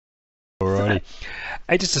Alrighty.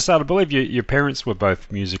 Hey, just to start, I believe your parents were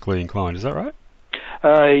both musically inclined. Is that right?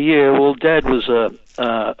 Yeah, well, Dad was a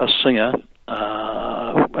singer,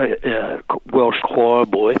 a Welsh choir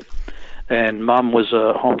boy, and Mum was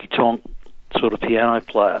a honky-tonk sort of piano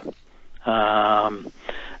player. And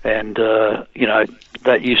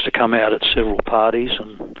that used to come out at several parties,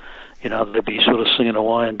 and, they'd be sort of singing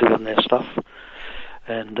away and doing their stuff.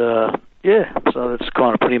 And, so that's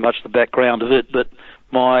kind of pretty much the background of it. But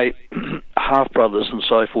my half-brothers and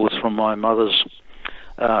so forth from my mother's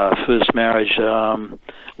first marriage,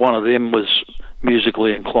 one of them was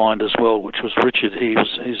musically inclined as well, which was Richard.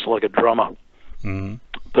 He's like a drummer,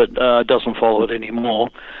 but doesn't follow it anymore.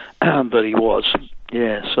 But he was,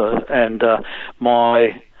 yeah. So, and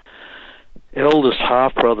my eldest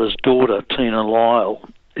half-brother's daughter, Tina Lyle,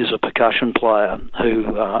 is a percussion player who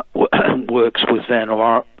works with Van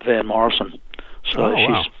Morrison. So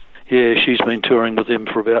she's been touring with him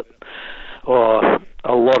for about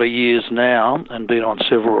a lot of years now and been on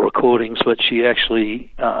several recordings, but she actually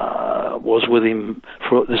was with him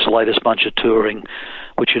for this latest bunch of touring,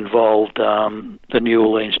 which involved the New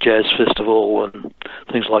Orleans Jazz Festival and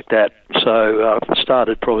things like that. So it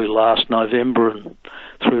started probably last November and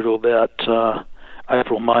through to about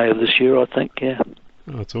April, May of this year, I think, yeah.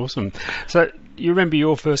 Oh, that's awesome. So you remember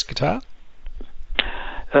your first guitar?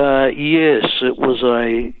 Yes, it was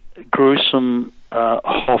a gruesome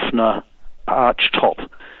Hofner archtop,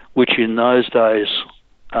 which in those days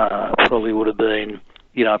probably would have been,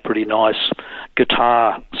 pretty nice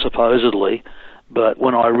guitar, supposedly. But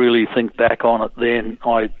when I really think back on it then,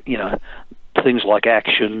 things like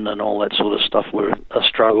action and all that sort of stuff were a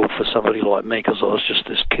struggle for somebody like me because I was just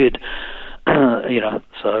this kid,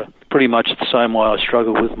 so pretty much the same way I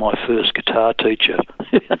struggled with my first guitar teacher,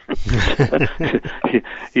 who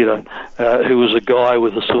was a guy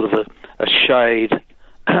with a sort of a shade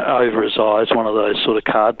over his eyes, one of those sort of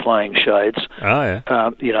card-playing shades. Oh,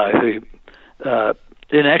 yeah. Who,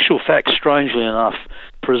 in actual fact, strangely enough,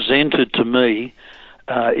 presented to me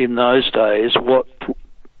in those days what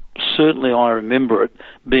certainly I remember it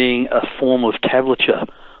being a form of tablature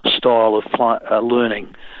style of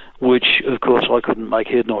learning, which, of course, I couldn't make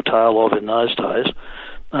head nor tail of in those days.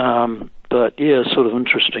 But, yeah, sort of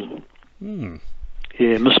interesting. Mm.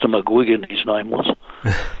 Yeah, Mr. McGuigan, his name was.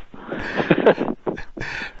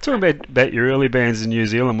 Talking about your early bands in New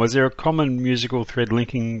Zealand, was there a common musical thread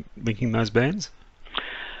linking those bands?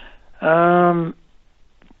 All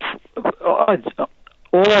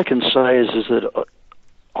I can say is that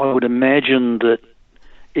I would imagine that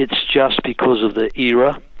it's just because of the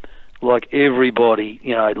era. Like everybody,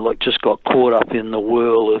 just got caught up in the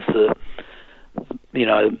whirl of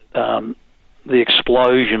the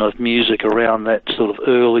explosion of music around that sort of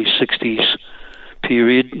early 60s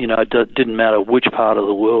period. It didn't matter which part of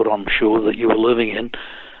the world, I'm sure, that you were living in.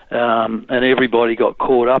 And everybody got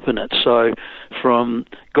caught up in it. So from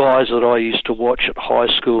guys that I used to watch at high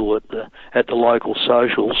school at the local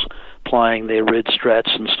socials playing their red strats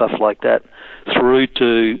and stuff like that, through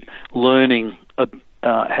to learning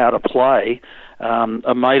how to play,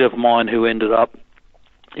 a mate of mine who ended up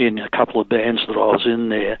in a couple of bands that I was in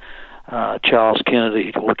there, Charles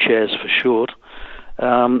Kennedy, or Chaz for short,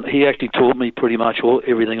 he actually taught me pretty much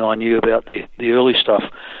everything I knew about the early stuff,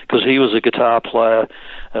 because he was a guitar player,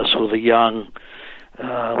 sort of a young,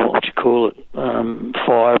 what would you call it,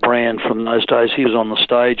 firebrand from those days. He was on the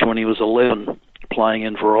stage when he was 11 playing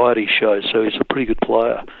in variety shows, so he's a pretty good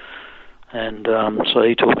player. And so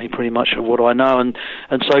he taught me pretty much of what I know, and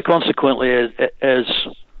so consequently, as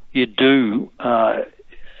you do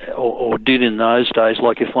or did in those days,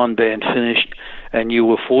 like if one band finished and you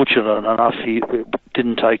were fortunate enough, it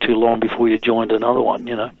didn't take too long before you joined another one,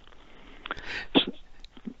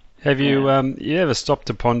 Have you you ever stopped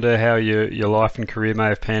to ponder how your life and career may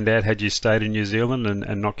have panned out had you stayed in New Zealand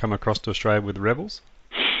and not come across to Australia with the Rebels?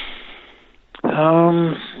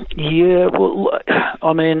 Yeah, well,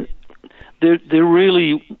 I mean, there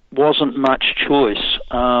really wasn't much choice.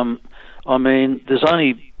 I mean, there's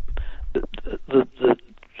only the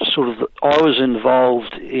sort of I was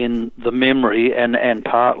involved in the memory and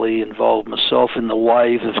partly involved myself in the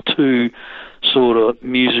wave of two sort of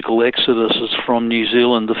musical exoduses from New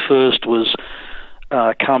Zealand. The first was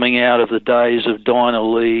coming out of the days of Dinah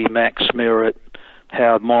Lee, Max Merritt,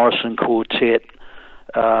 Howard Morrison Quartet,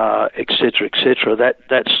 etc., etc.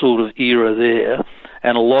 That sort of era there,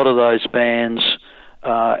 and a lot of those bands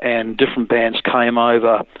and different bands came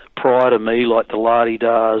over prior to me, like the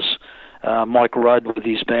La-Di-Dahs, Mike Rudd with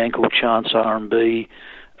his band called Chance R&B,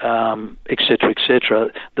 etc.,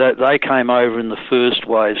 etc. They came over in the first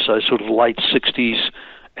wave, so sort of late 60s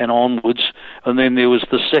and onwards. And then there was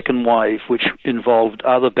the second wave, which involved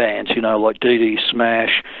other bands, like DD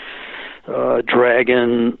Smash,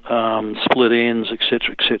 Dragon, Split Ends,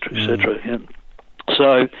 etc., etc., etc.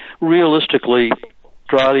 So realistically,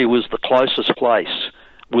 Australia was the closest place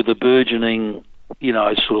with a burgeoning,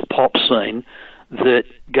 sort of pop scene that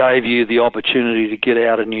gave you the opportunity to get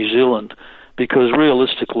out of New Zealand. Because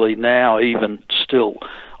realistically now, even still,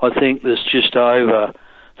 I think there's just over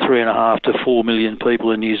 3.5 to 4 million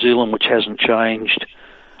people in New Zealand, which hasn't changed.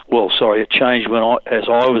 Well, sorry, it changed as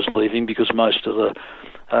I was leaving, because most of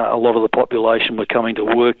a lot of the population were coming to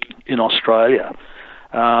work in Australia.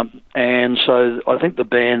 And so I think the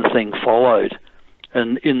band thing followed.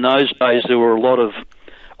 And in those days, there were a lot of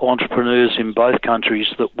entrepreneurs in both countries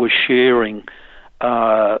that were sharing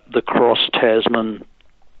the cross-Tasman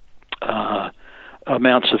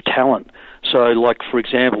amounts of talent. So, like, for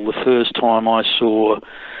example, the first time I saw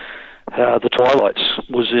the Twilights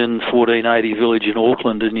was in 1480 Village in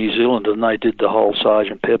Auckland in New Zealand, and they did the whole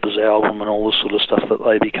Sgt. Pepper's album and all this sort of stuff that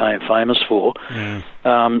they became famous for.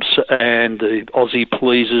 And the Aussie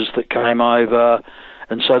Pleasers that came over.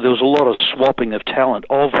 And so there was a lot of swapping of talent,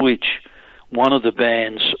 of which one of the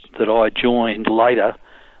bands that I joined later,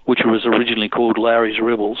 which was originally called Larry's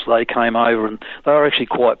Rebels, they came over, and they were actually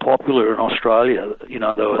quite popular in Australia. They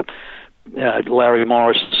were, Larry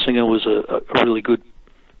Morris, the singer, was a really good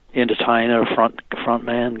entertainer, front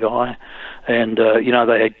man guy, and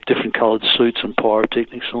they had different coloured suits and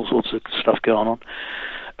pyrotechnics and all sorts of stuff going on.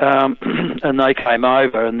 And they came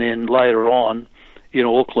over, and then later on in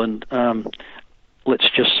Auckland, let's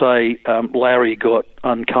just say Larry got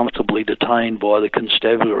uncomfortably detained by the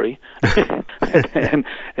constabulary, and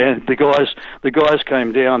the guys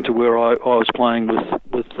came down to where I was playing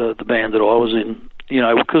with the band that I was in,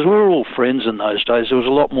 because we were all friends in those days. There was a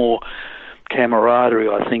lot more camaraderie,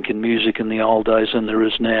 I think, in music in the old days than there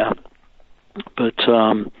is now. But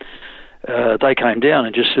they came down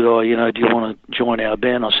and just said, do you want to join our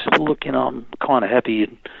band? I said, well, look, I'm kind of happy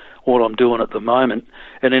in what I'm doing at the moment.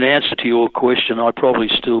 And in answer to your question, I'd probably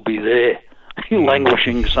still be there,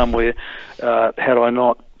 languishing somewhere, had I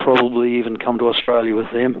not probably even come to Australia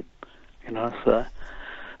with them. So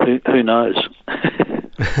who knows?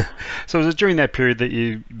 So was it during that period that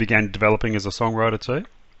you began developing as a songwriter too?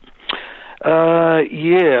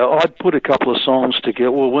 Yeah, I'd put a couple of songs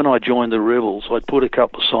together. Well, when I joined the Rebels, I'd put a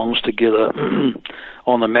couple of songs together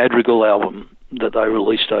on the Madrigal album that they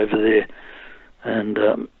released over there.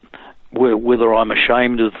 And whether I'm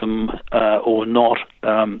ashamed of them or not,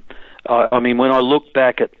 I mean, when I look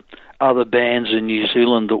back at other bands in New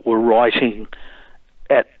Zealand that were writing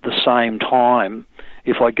at the same time,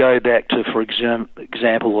 if I go back to, for example,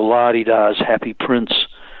 the La-Di-Da's Happy Prince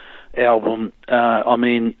album, I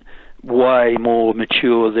mean, way more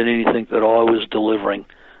mature than anything that I was delivering.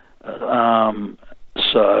 So,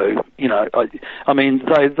 I mean,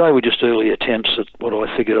 they were just early attempts at what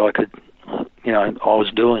I figured I could, I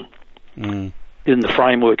was doing in the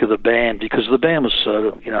framework of the band, because the band was,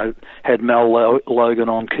 had Mel Logan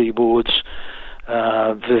on keyboards,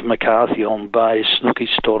 Viv McCarthy on bass, Snooky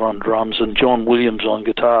Stott on drums, and John Williams on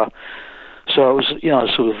guitar. So it was,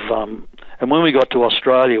 sort of, and when we got to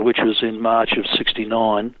Australia, which was in March of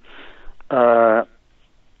 '69, we had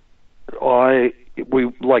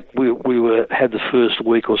the first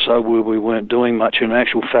week or so where we weren't doing much. In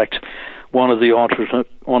actual fact, one of the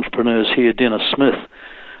entrepreneurs here, Dennis Smith,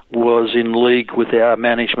 was in league with our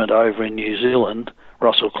management over in New Zealand,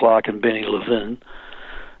 Russell Clark and Benny Levin,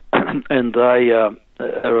 and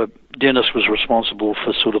Dennis was responsible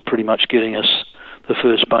for sort of pretty much getting us the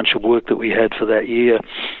first bunch of work that we had for that year.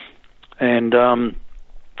 And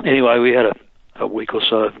anyway, we had a week or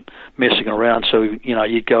so messing around, so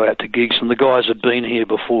you'd go out to gigs, and the guys had been here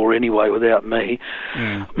before anyway without me.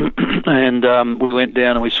 And we went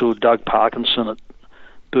down and we saw Doug Parkinson at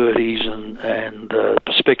Bertie's and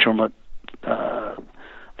Spectrum at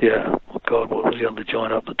what was the other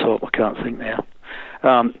joint up the top? I can't think now.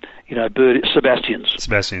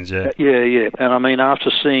 Sebastian's, yeah. Yeah. And I mean, after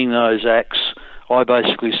seeing those acts, I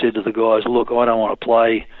basically said to the guys, look, I don't want to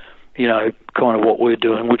play kind of what we're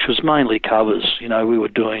doing, which was mainly covers. We were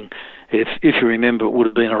doing, if you remember, it would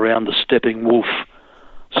have been around the Stepping Wolf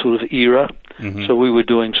sort of era. So we were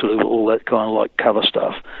doing sort of all that kind of like cover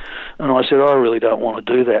stuff. And I said, I really don't want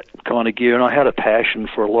to do that kind of gear. And I had a passion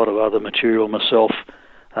for a lot of other material myself,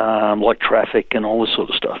 like Traffic and all this sort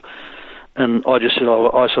of stuff. And I just said,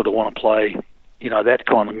 I sort of want to play, that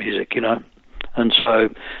kind of music, And so,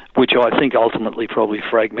 which I think ultimately probably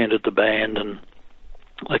fragmented the band and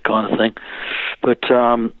that kind of thing. But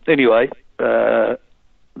anyway,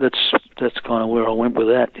 that's kind of where I went with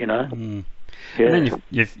that, Yeah. And then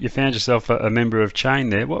you found yourself a member of Chain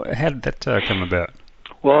there. How did that come about?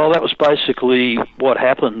 Well, that was basically what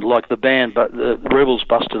happened. Like the band, but the Rebels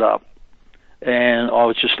busted up, and I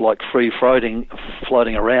was just like free floating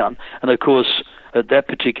around. And of course, at that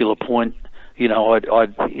particular point, I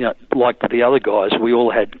like the other guys, we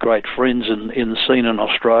all had great friends in the scene in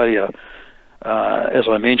Australia. As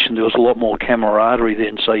I mentioned, there was a lot more camaraderie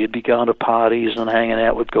then, so you'd be going to parties and hanging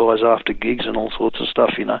out with guys after gigs and all sorts of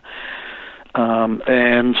stuff,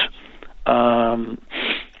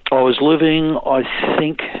 I was living, I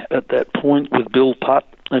think, at that point with Bill Putt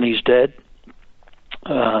and his dad,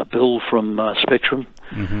 Bill from Spectrum,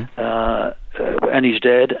 and his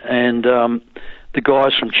dad, and the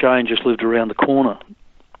guys from Chain just lived around the corner.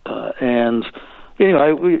 And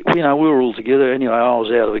anyway, we were all together. Anyway, I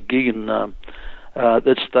was out of a gig, and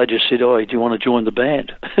they just said, "Oh, do you want to join the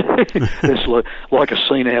band?" It's like a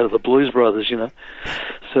scene out of the Blues Brothers,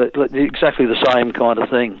 So exactly the same kind of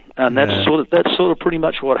thing, and that's sort of pretty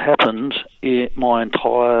much what happened in my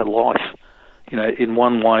entire life. In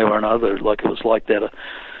one way or another, like it was like that.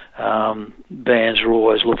 Bands were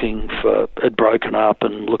always had broken up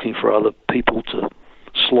and looking for other people to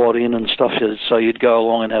slot in and stuff. So you'd go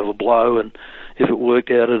along and have a blow, and if it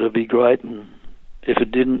worked out, it'd be great, and if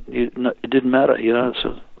it didn't, it didn't matter.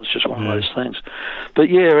 So it's just one of those things. But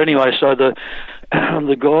yeah, anyway, so the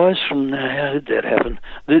guys from how did that happen?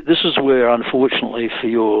 This is where, unfortunately, for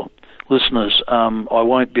your listeners, I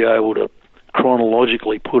won't be able to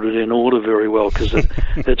chronologically put it in order very well because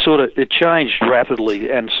it changed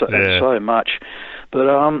rapidly and so much. But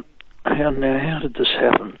how did this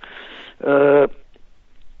happen?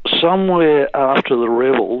 Somewhere after the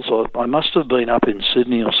Rebels, I must have been up in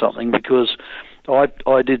Sydney or something, because I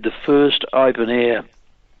did the first open air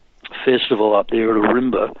festival up there at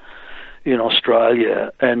Ourimbah in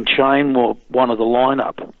Australia, and Chain were one of the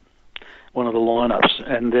lineups,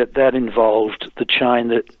 and that involved the Chain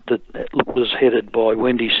that was headed by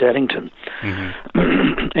Wendy Saddington.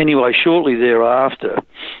 Anyway, shortly thereafter,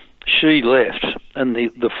 she left, and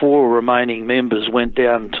the four remaining members went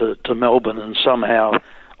down to Melbourne, and somehow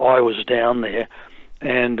I was down there,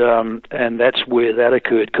 and that's where that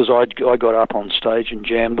occurred, because I got up on stage and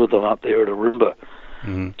jammed with them up there at Ourimbah.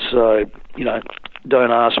 So,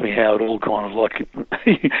 don't ask me how it all kind of like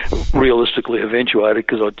realistically eventuated,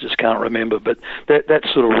 because I just can't remember, but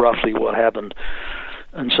that's sort of roughly what happened.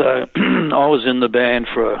 And so I was in the band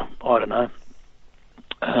for, I don't know,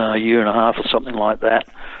 a year and a half or something like that.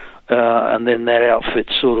 And then that outfit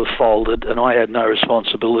sort of folded, and I had no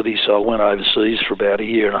responsibility, so I went overseas for about a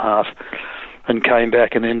year and a half and came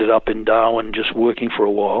back and ended up in Darwin just working for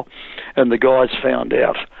a while. And the guys found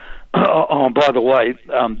out. Oh, by the way,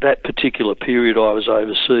 that particular period I was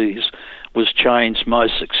overseas was Chain's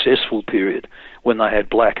most successful period, when they had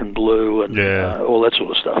Black and Blue and all that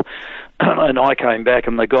sort of stuff. And I came back,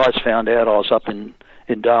 and the guys found out I was up in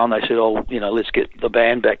Darwin. They said, "Oh, let's get the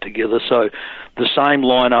band back together." So the same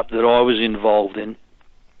lineup that I was involved in,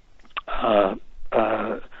 I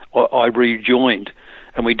rejoined,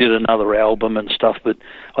 and we did another album and stuff. But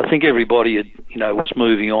I think everybody had, was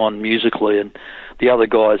moving on musically, and the other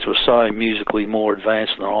guys were so musically more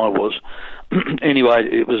advanced than I was. Anyway,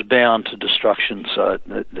 it was bound to destruction, so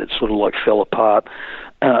it sort of like fell apart,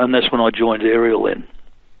 and that's when I joined Ariel then,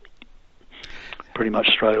 pretty much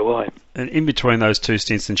straight away. And in between those two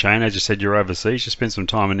stints in Chain, as you said, you're overseas. You spent some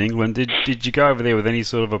time in England. Did you go over there with any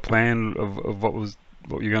sort of a plan of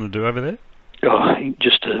what you're going to do over there? Oh,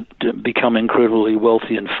 just to become incredibly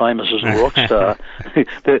wealthy and famous as a rock star.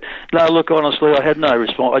 No, look, honestly, I had no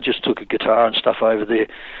response. I just took a guitar and stuff over there,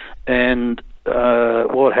 and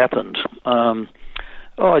what happened?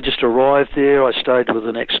 I just arrived there. I stayed with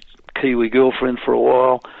an ex-Kiwi girlfriend for a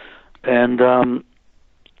while, and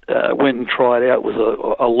went and tried out with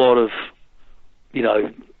a lot of,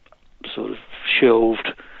 sort of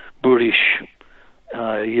shelved British,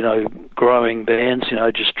 growing bands,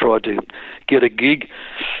 just tried to get a gig.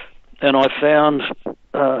 And I found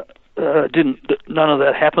none of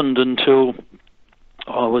that happened until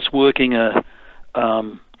I was working a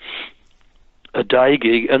day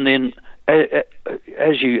gig. And then,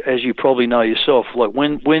 as you probably know yourself, like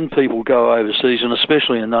when people go overseas, and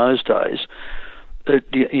especially in those days, a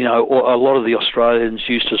lot of the Australians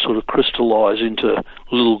used to sort of crystallise into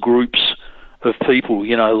little groups of people,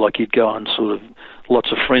 like you'd go and sort of,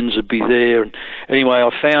 lots of friends would be there. And anyway,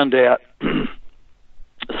 I found out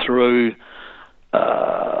through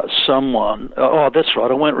someone, that's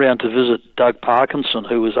right, I went round to visit Doug Parkinson,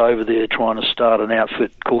 who was over there trying to start an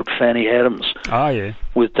outfit called Fanny Adams. Oh, yeah.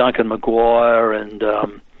 With Duncan Maguire and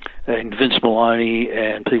Vince Maloney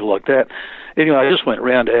and people like that. anyway, I just went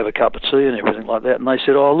round to have a cup of tea and everything like that, and they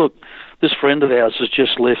said, "Oh, look, this friend of ours has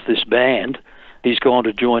just left this band. He's gone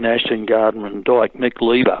to join Ashton Gardner and Dyke, Mick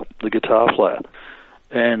Lieber, the guitar player."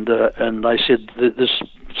 And they said that this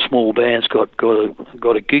small band's got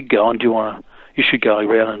a gig going. You should go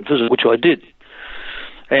around and visit, which I did.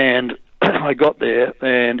 And I got there,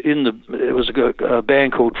 and it was a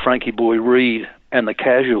band called Frankie Boy Reed and the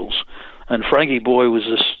Casuals, and Frankie Boy was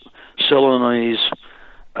this Ceylonese,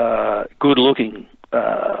 good-looking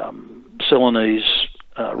Ceylonese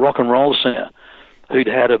rock and roll singer who'd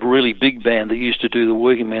had a really big band that used to do the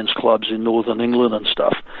working men's clubs in northern England and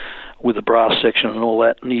stuff, with the brass section and all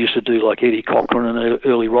that, and he used to do like Eddie Cochran and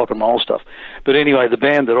early rock and roll stuff. But anyway, the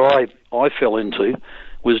band that I fell into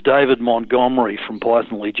was David Montgomery from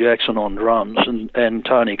Python Lee Jackson on drums, and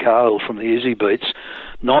Tony Cahill from the Easy Beats,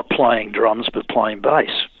 not playing drums but playing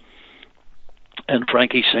bass, and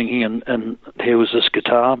Frankie singing, and here was this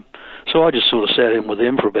guitar. So I just sort of sat in with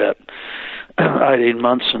them for about 18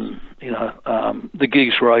 months, and the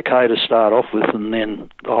gigs were okay to start off with, and then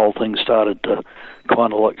the whole thing started to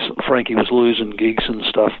kind of like Frankie was losing gigs and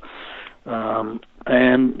stuff,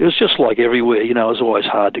 and it was just like everywhere, it was always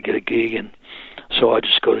hard to get a gig, and so I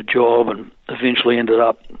just got a job and eventually ended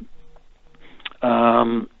up,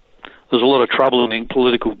 there was a lot of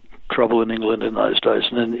political trouble in England in those days,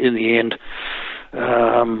 and then in the end,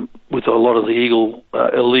 with a lot of the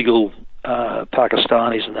illegal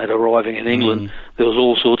Pakistanis and that arriving in England, there was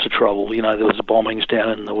all sorts of trouble. There was bombings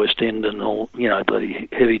down in the West End and all, bloody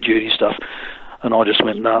heavy duty stuff. And I just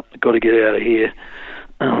went, nah, got to get out of here.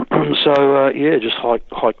 So just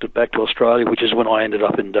hiked it back to Australia, which is when I ended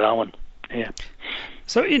up in Darwin. Yeah.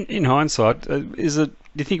 So in hindsight, do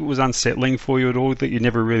you think it was unsettling for you at all that you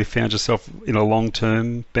never really found yourself in a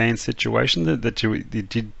long-term band situation, that you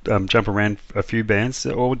did jump around a few bands,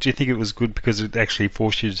 or do you think it was good because it actually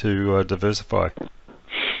forced you to diversify?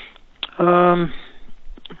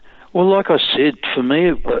 Well, like I said, for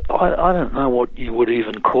me, I don't know what you would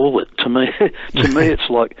even call it. To me,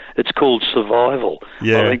 it's called survival.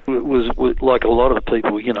 Yeah. I think it was like a lot of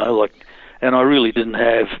people, and I really didn't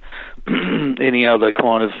have any other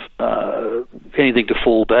kind of anything to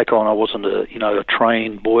fall back on. I wasn't a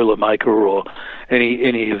trained boilermaker or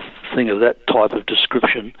anything of that type of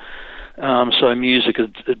description. So music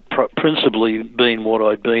had principally been what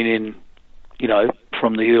I'd been in,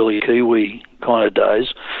 from the early Kiwi kind of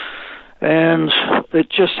days. And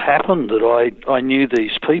it just happened that I knew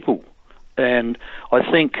these people. And I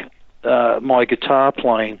think my guitar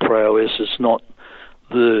playing prowess is not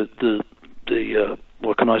the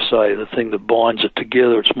what can I say, the thing that binds it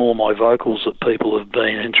together. It's more my vocals that people have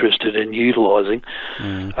been interested in utilising.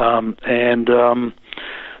 So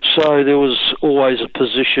there was always a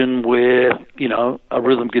position where, a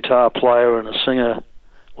rhythm guitar player and a singer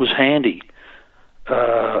was handy.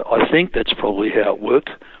 I think that's probably how it worked.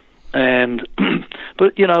 And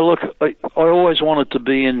but look, I always wanted to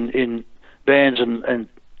be in bands, and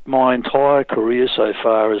my entire career so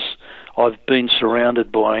far is I've been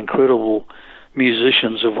surrounded by incredible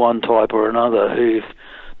musicians of one type or another who've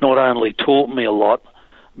not only taught me a lot,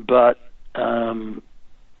 but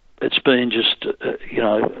it's been just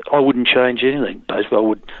I wouldn't change anything.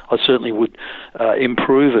 Basically, I certainly would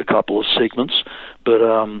improve a couple of segments, but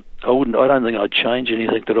I don't think I'd change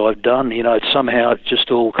anything that I've done. Somehow it just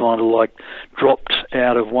all kind of like dropped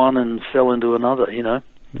out of one and fell into another.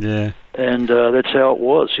 Yeah. And that's how it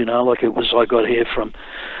was. Like it was. I got here from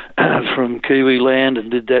Kiwi land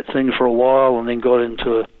and did that thing for a while, and then got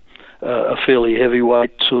into a fairly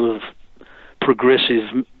heavyweight sort of progressive,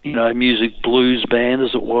 music blues band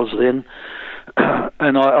as it was then.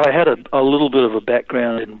 And I had a little bit of a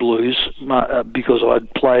background in blues because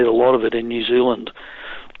I'd played a lot of it in New Zealand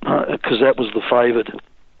because that was the favoured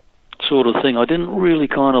sort of thing. I didn't really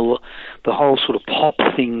the whole sort of pop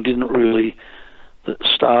thing didn't really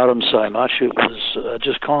stardom so much. It was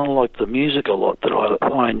just kind of like the music a lot that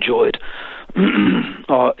I enjoyed,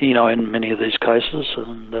 in many of these cases.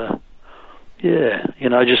 And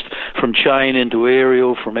just from Chain into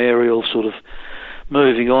Ariel, from Ariel sort of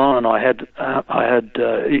moving on, and I had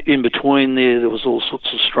in between there was all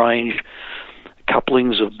sorts of strange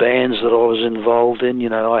couplings of bands that I was involved in.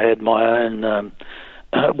 I had my own.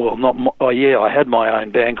 I had my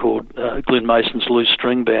own band called Glyn Mason's Loose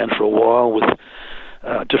String Band for a while with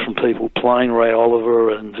different people playing, Ray Oliver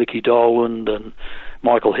and Vicky Doland and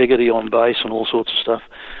Michael Hegarty on bass and all sorts of stuff.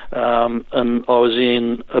 And I was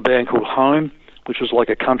in a band called Home, which was like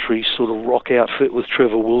a country sort of rock outfit with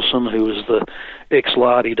Trevor Wilson, who was the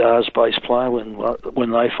ex-La-Di-Da's bass player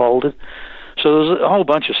when they folded. So there was a whole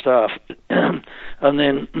bunch of stuff. And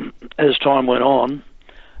then as time went on,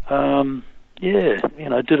 yeah,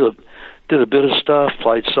 did a bit of stuff,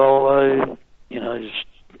 played solo, just,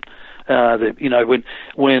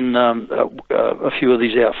 when a few of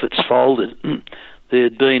these outfits folded, there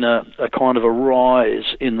had been a kind of a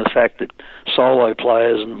rise in the fact that solo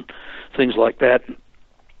players and things like that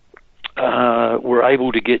were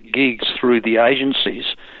able to get gigs through the agencies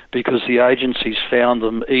because the agencies found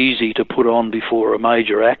them easy to put on before a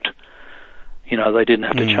major act. They didn't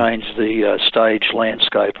have to change the stage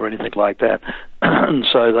landscape or anything like that. And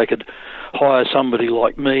so they could hire somebody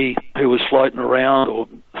like me who was floating around, or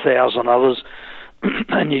 1,000 others,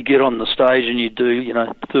 and you get on the stage and you do,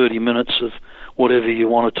 30 minutes of whatever you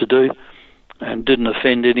wanted to do and didn't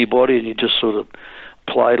offend anybody, and you just sort of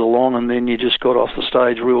played along, and then you just got off the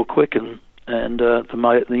stage real quick, and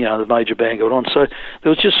the major band got on. So there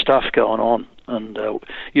was just stuff going on, and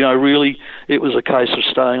really it was a case of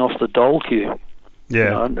staying off the dole queue,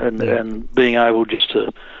 and being able just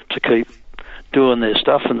to keep doing their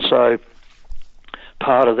stuff. And so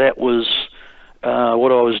part of that was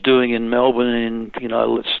what I was doing in Melbourne in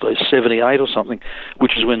let's say 78 or something,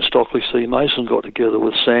 which is when Stockley C. Mason got together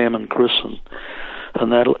with Sam and Chris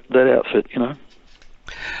and that outfit. Now,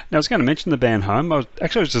 I was going to mention the band Home. I was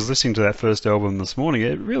just listening to that first album this morning.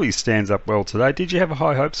 It really stands up well today. Did you have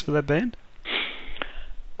high hopes for that band?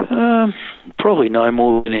 Probably no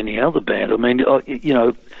more than any other band. I mean,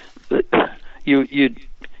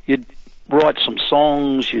 you'd write some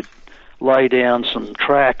songs, you'd lay down some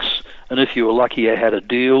tracks, and if you were lucky, you had a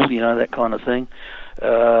deal, that kind of thing.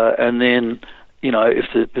 And then,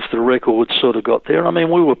 if the record sort of got there, and I mean,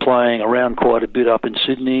 we were playing around quite a bit up in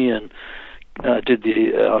Sydney, and did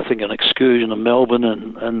I think an excursion to Melbourne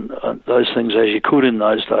and those things as you could in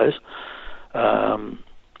those days. And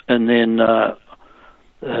then,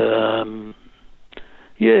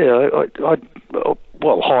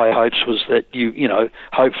 high hopes was that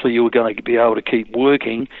hopefully you were going to be able to keep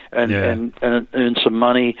working and earn some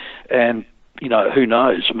money, and who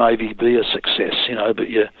knows, maybe be a success, but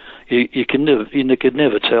you could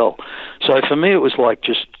never tell. So for me, it was like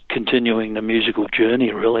just continuing the musical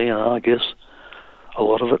journey, really. I guess a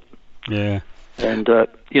lot of it. Yeah. And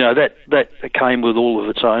that came with all of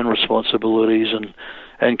its own responsibilities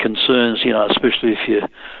and concerns. Especially if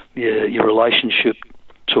your relationship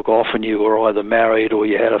took off and you were either married or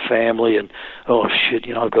you had a family, and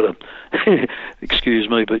I've got to excuse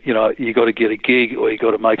me, but you got to get a gig or you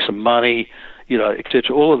got to make some money,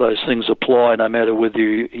 etc. All of those things apply no matter whether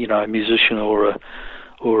you're a musician or a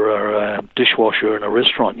dishwasher in a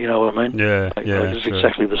restaurant. You know what I mean? Yeah, it's sure.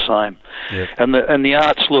 exactly the same. Yep. And the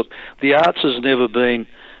arts. Look, the arts has never been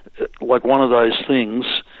like one of those things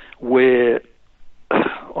where,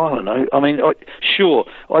 I don't know. I mean, sure.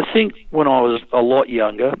 I think when I was a lot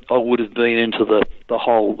younger, I would have been into the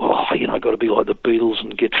whole, got to be like the Beatles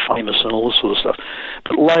and get famous and all this sort of stuff.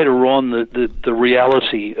 But later on, the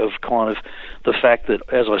reality of kind of the fact that,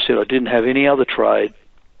 as I said, I didn't have any other trade,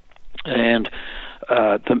 and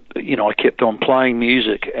I kept on playing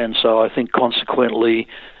music, and so I think consequently,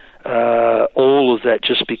 all of that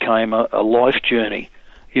just became a life journey.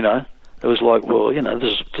 It was like, well,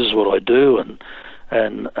 this is what I do, and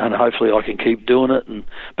hopefully I can keep doing it.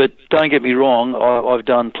 But don't get me wrong, I've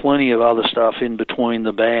done plenty of other stuff in between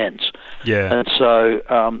the bands. Yeah. And so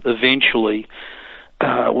eventually,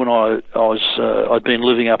 when I'd been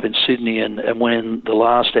living up in Sydney, and when the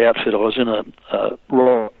last outfit, I was in a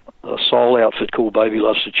soul outfit called Baby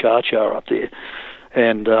Loves to Cha Cha up there,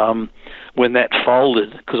 and when that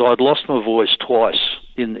folded, because I'd lost my voice twice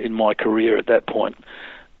in my career at that point.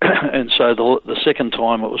 And so the second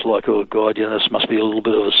time it was like, oh God, this must be a little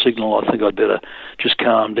bit of a signal. I think I'd better just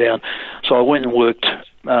calm down. So I went and worked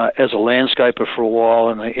as a landscaper for a while,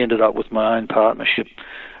 and I ended up with my own partnership.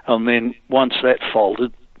 And then once that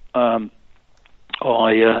folded, I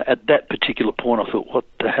at that particular point I thought, what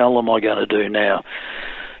the hell am I going to do now?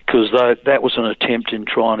 Because that was an attempt in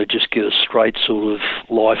trying to just get a straight sort of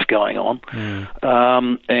life going on.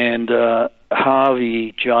 And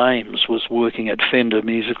Harvey James was working at Fender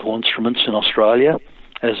Musical Instruments in Australia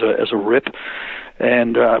as a rep,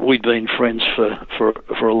 and we'd been friends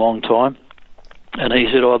for a long time. And he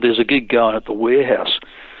said, there's a gig going at the Warehouse.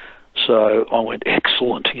 So I went,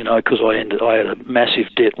 excellent, because I had a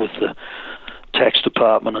massive debt with the tax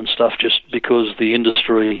department and stuff, just because the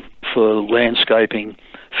industry for landscaping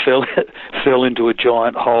fell into a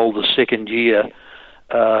giant hole the second year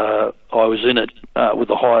I was in it, with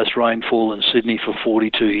the highest rainfall in Sydney for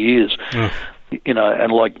 42 years.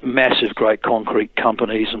 And like massive great concrete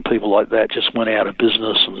companies and people like that just went out of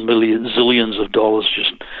business, and zillions of dollars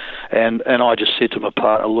and I just said to my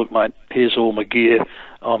partner, look mate, here's all my gear,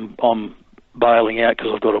 I'm bailing out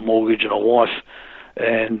because I've got a mortgage and a wife,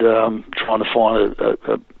 and trying to find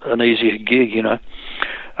an easier gig, you know.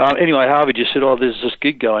 Anyway, Harvey just said, there's this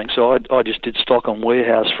gig going. So I just did stock on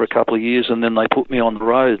warehouse for a couple of years, and then they put me on the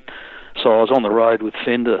road. So I was on the road with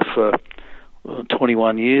Fender for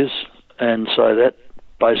 21 years, and so that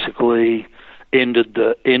basically ended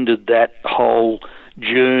that whole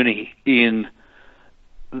journey in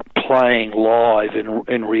playing live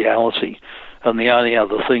in reality. And the only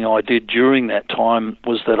other thing I did during that time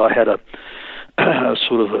was that I had a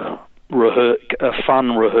sort of a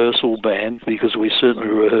fun rehearsal band, because we certainly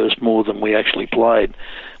rehearsed more than we actually played,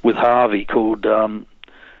 with Harvey, called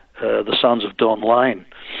the Sons of Don Lane.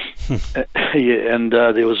 Yeah, and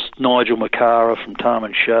there was Nigel Macara from Tam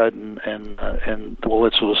and Shad and all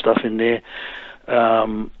that sort of stuff in there.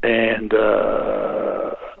 And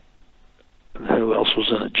who else was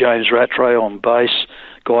in it? James Rattray on bass,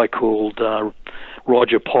 guy called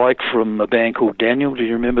Roger Pike from a band called Daniel. Do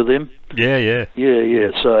you remember them? Yeah.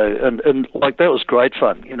 So and like that was great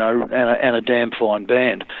fun, you know, and a damn fine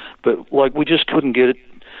band. But like we just couldn't get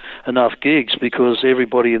enough gigs because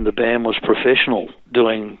everybody in the band was professional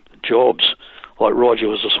doing jobs. Like Roger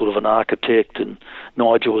was a sort of an architect, and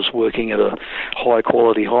Nigel was working at a high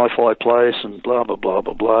quality hi-fi place, and blah blah blah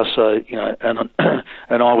blah blah. So you know, and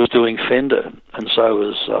I was doing Fender, and so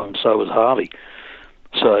was Harvey.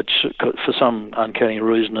 So it's, for some uncanny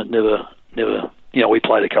reason, it never. You know, we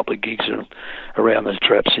played a couple of gigs around the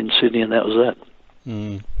traps in Sydney, and that was that.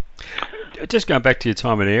 Mm. Just going back to your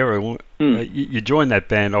time at Ariel, you joined that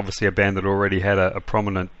band, obviously a band that already had a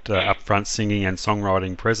prominent upfront singing and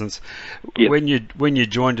songwriting presence. Yep. When you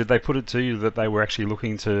joined, did they put it to you that they were actually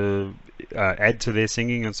looking to add to their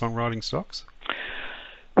singing and songwriting stocks?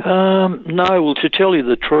 No, well, to tell you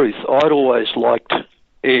the truth, I'd always liked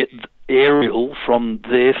Ariel from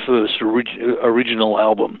their first original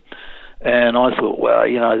album. And I thought, wow,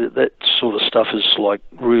 you know, that sort of stuff is like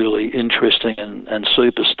really interesting and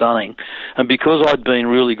super stunning. And because I'd been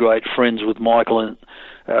really great friends with Michael and,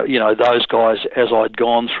 you know, those guys as I'd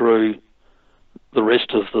gone through the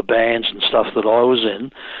rest of the bands and stuff that I was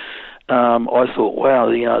in, I thought, wow,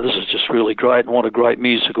 you know, this is just really great, and what a great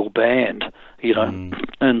musical band, you know.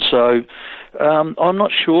 And so I'm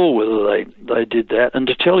not sure whether they did that. And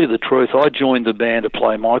to tell you the truth, I joined the band to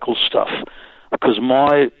play Michael's stuff because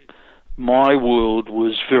my world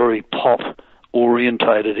was very pop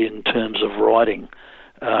orientated in terms of writing.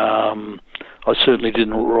 I certainly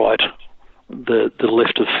didn't write the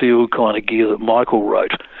left of field kind of gear that Michael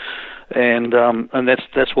wrote, and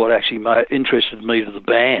that's what actually interested me to the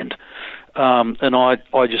band. And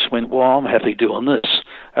I just went, well, I'm happy doing this.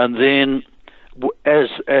 And then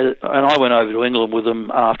and I went over to England with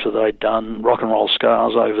them after they'd done Rock and Roll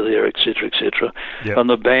Scars over there, etc., etc. Yep. And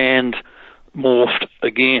the band morphed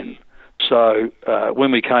again. So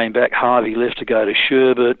when we came back, Harvey left to go to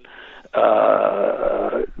Sherbet.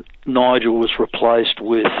 Nigel was replaced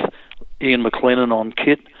with Ian McLennan on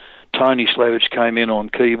kit. Tony Slavich came in on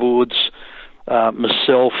keyboards.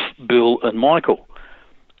 Myself, Bill, and Michael.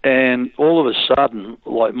 And all of a sudden,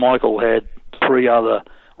 like Michael had 3 other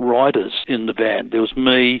writers in the band. There was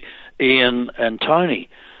me, Ian, and Tony.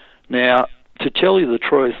 Now, to tell you the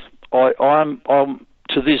truth, I'm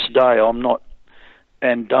to this day I'm not.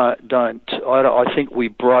 And I think we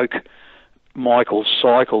broke Michael's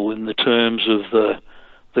cycle in the terms of the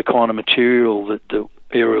kind of material that the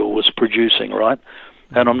Ariel was producing, right?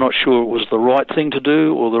 And I'm not sure it was the right thing to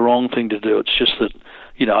do or the wrong thing to do. It's just that,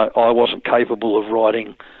 you know, I wasn't capable of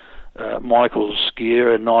writing Michael's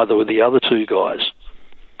gear, and neither were the other 2 guys.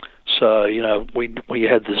 So, you know, we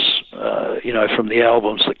had this, you know, from the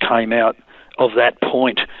albums that came out of that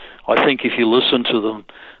point, I think if you listen to them,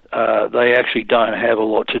 they actually don't have a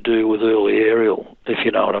lot to do with early Ariel, if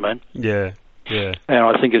you know what I mean. Yeah. And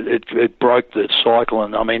I think it broke the cycle,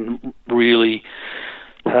 and I mean, really,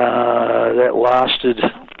 that lasted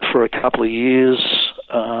for a couple of years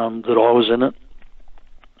that I was in it.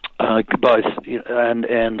 Both,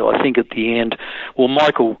 and I think at the end, well,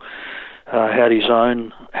 Michael had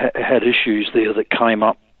issues there that came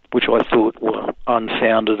up, which I thought were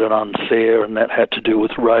unfounded and unfair, and that had to do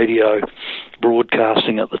with radio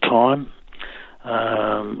broadcasting at the time.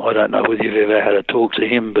 I don't know whether you've ever had a talk to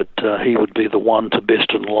him, but he would be the one to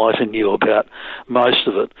best enlighten you about most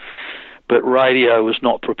of it. But radio was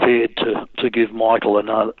not prepared to give Michael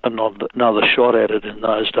another shot at it in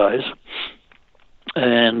those days,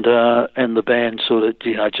 and the band sort of,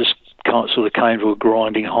 you know, just sort of came to a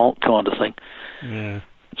grinding halt kind of thing. Yeah.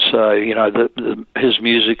 So, you know, his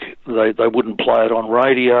music, they wouldn't play it on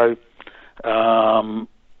radio,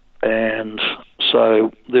 and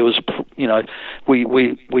So there was,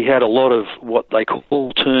 we had a lot of what they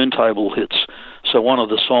call turntable hits. So one of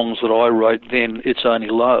the songs that I wrote then, It's Only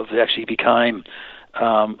Love, actually became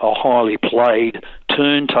a highly played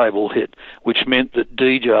turntable hit, which meant that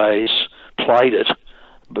DJs played it,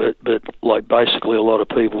 but like basically a lot of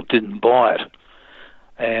people didn't buy it,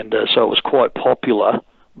 and so it was quite popular.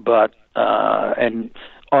 But and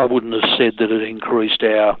I wouldn't have said that it increased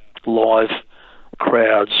our live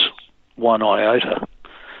crowds one iota,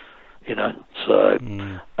 So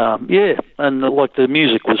yeah, and like the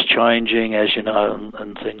music was changing, as you know,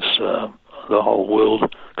 and things. The whole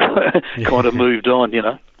world kind of moved on,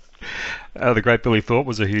 The great Billy Thorpe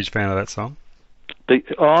was a huge fan of that song.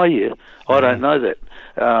 Oh yeah, I don't know that.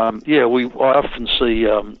 I often see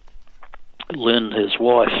Lynn, his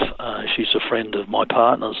wife. She's a friend of my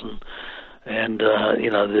partner's, and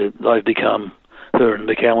they've become, her and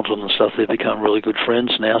Mick Hamilton and stuff. They've become really good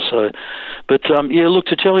friends now. So, but look,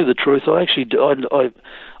 to tell you the truth, I actually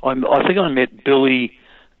I think I met Billy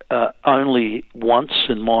only once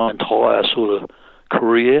in my entire sort of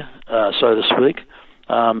career, so to speak.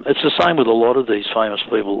 It's the same with a lot of these famous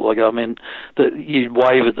people. Like, I mean, you'd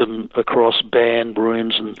wave at them across band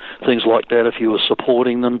rooms and things like that if you were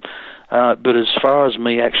supporting them. But as far as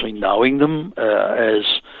me actually knowing them as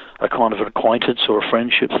a kind of an acquaintance or a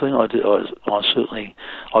friendship thing, I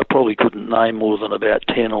probably couldn't name more than about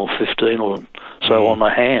 10 or 15 or so on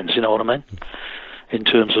my hands, you know what I mean, in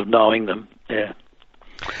terms of knowing them, yeah.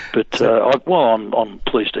 But I'm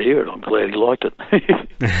pleased to hear it. I'm glad he liked it.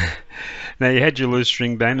 Now, you had your loose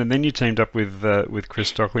string band, and then you teamed up with Chris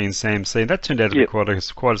Stockley and Sam C. And that turned out to be quite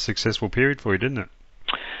a successful period for you, didn't it?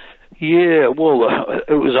 Yeah, well,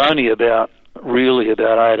 it was only about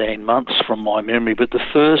 18 months from my memory, but the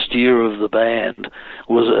first year of the band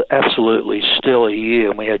was an absolutely stellar year,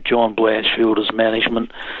 and we had John Blanchfield as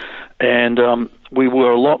management, and we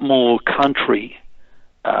were a lot more country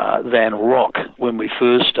than rock when we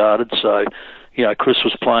first started. So, Chris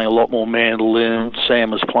was playing a lot more mandolin,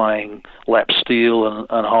 Sam was playing lap steel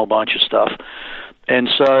and a whole bunch of stuff. And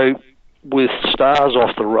so with Stars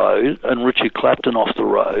off the road and Richard Clapton off the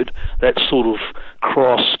road, that sort of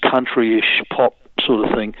cross-country-ish pop sort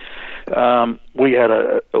of thing, we had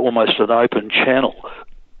almost an open channel.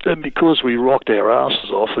 And because we rocked our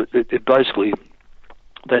asses off, it basically,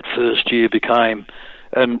 that first year became...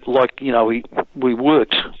 And we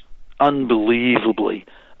worked unbelievably.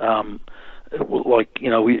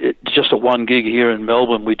 Just at one gig here in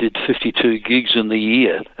Melbourne, we did 52 gigs in the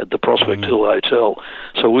year at the Prospect Hill Hotel.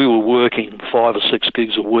 So we were working 5 or 6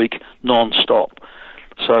 gigs a week non-stop.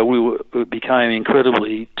 So it became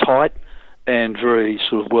incredibly tight and very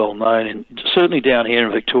sort of well known, and certainly down here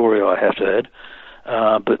in Victoria, I have to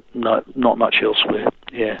add, but not much elsewhere.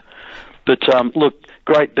 Yeah. But look,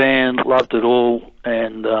 great band, loved it all,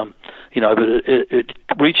 and but it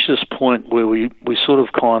reached this point where we sort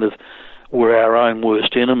of kind of were our own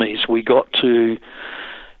worst enemies. We got to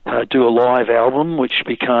do a live album, which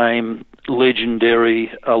became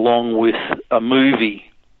legendary, along with a movie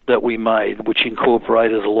that we made, which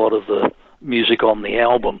incorporated a lot of the music on the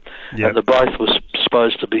album. Yep. And the both was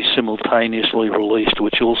supposed to be simultaneously released,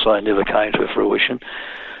 which also never came to fruition.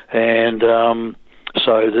 And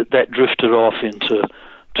so that drifted off into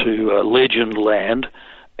legend land,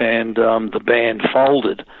 and the band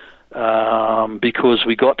folded because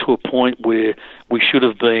we got to a point where we should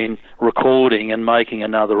have been recording and making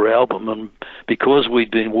another album, and because we'd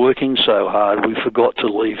been working so hard, we forgot to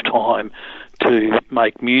leave time to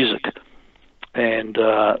make music, and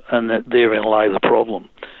that therein lay the problem.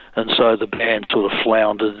 And so the band sort of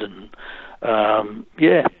floundered and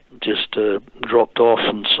just dropped off,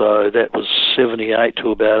 and so that was 78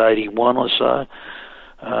 to about 81 or so.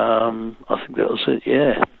 I think that was it,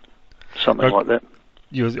 yeah. Something like that.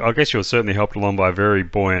 I guess you were certainly helped along by a very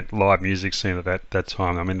buoyant live music scene at that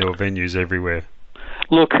time. I mean, there were venues everywhere.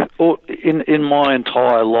 Look, in my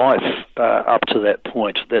entire life up to that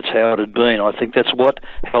point, that's how it had been. I think that's what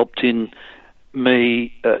helped in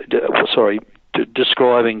me,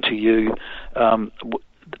 describing to you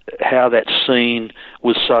how that scene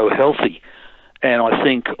was so healthy. And I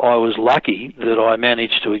think I was lucky that I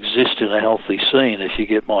managed to exist in a healthy scene, if you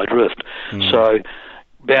get my drift. So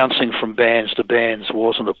bouncing from bands to bands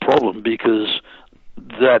wasn't a problem, because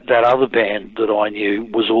that other band that I knew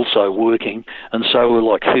was also working, and so were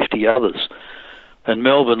like 50 others. And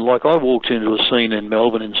Melbourne, like, I walked into a scene in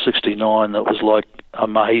Melbourne in '69 that was like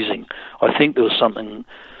amazing. I think there was something,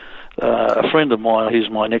 a friend of mine who's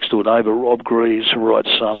my next door neighbour, Rob Greaves, who writes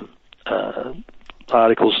some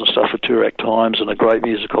articles and stuff for Toorak Times and a great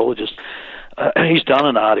musicologist, he's done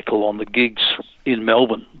an article on the gigs in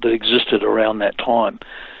Melbourne that existed around that time.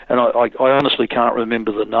 And I honestly can't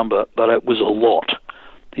remember the number, but it was a lot.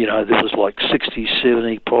 You know, there was like 60,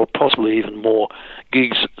 70, possibly even more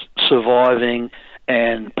gigs surviving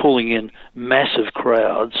and pulling in massive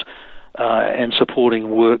crowds and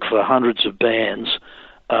supporting work for hundreds of bands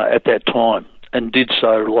at that time, and did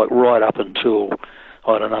so like right up until,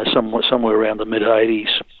 I don't know, somewhere around the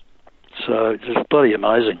mid-'80s. So it's just bloody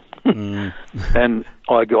amazing. And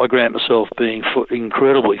I grant myself being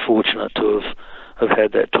incredibly fortunate to have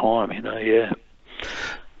had that time, you know, yeah.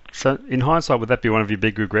 So in hindsight, would that be one of your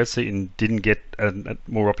big regrets that you didn't get a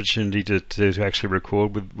more opportunity to actually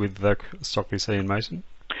record with Stockley, C and Mason?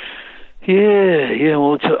 Yeah,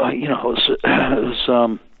 well, you know, it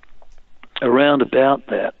was around about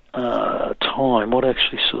that time. What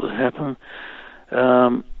actually sort of happened?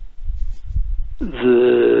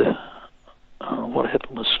 What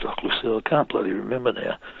happened with Stockley? So I can't bloody remember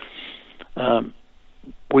now.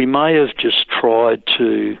 We may have just tried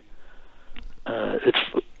to.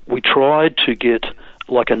 We tried to get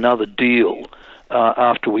like another deal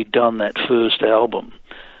after we'd done that first album,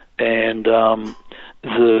 and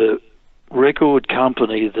the record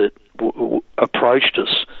company that approached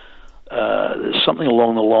us, there's something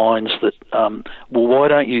along the lines that, well, why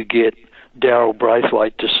don't you get Darryl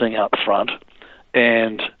Braithwaite to sing up front,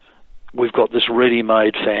 and we've got this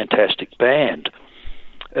ready-made fantastic band.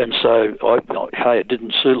 And so, it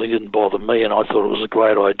certainly didn't bother me, and I thought it was a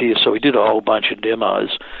great idea. So we did a whole bunch of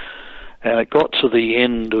demos, and it got to the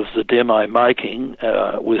end of the demo making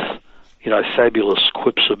with, you know, fabulous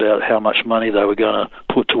quips about how much money they were going to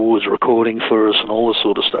put towards recording for us and all this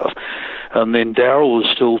sort of stuff. And then Darryl was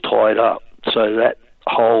still tied up, so that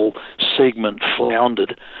whole segment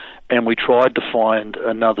floundered, and we tried to find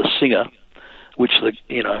another singer, which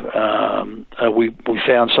we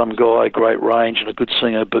found some guy, great range and a good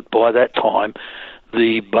singer, but by that time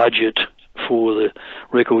the budget for the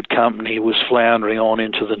record company was floundering on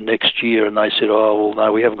into the next year, and they said, oh, well,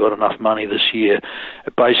 no, we haven't got enough money this year.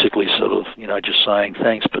 Basically sort of, you know, just saying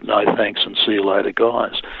thanks but no thanks and see you later,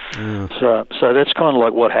 guys. So that's kind of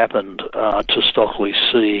like what happened to Stockley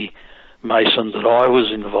C. Mason that I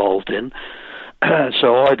was involved in.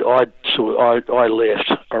 So I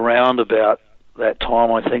left around about that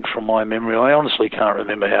time, I think, from my memory. I honestly can't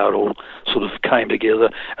remember how it all sort of came together,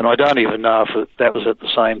 and I don't even know if that was at the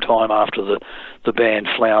same time after the band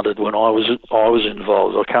floundered when I was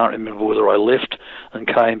involved. I can't remember whether I left and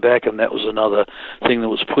came back, and that was another thing that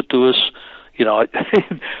was put to us. You know,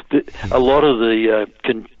 a lot of the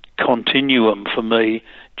continuum for me,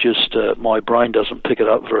 just my brain doesn't pick it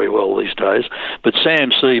up very well these days. But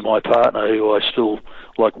Sam C., my partner, who I still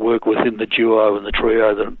like work with in the duo and the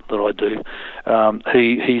trio that I do,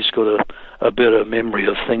 he's got a better memory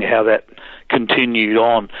of how that continued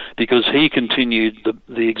on, because he continued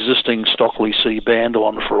the existing Stockley C band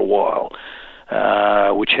on for a while,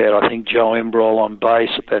 which had, I think, Joe Embrol on bass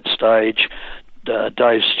at that stage,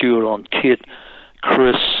 Dave Stewart on kit,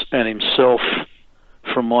 Chris and himself.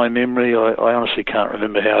 From my memory, I honestly can't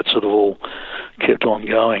remember how it sort of all kept on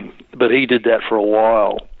going, but he did that for a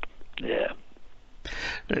while. Yeah.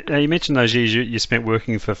 Now, you mentioned those years you spent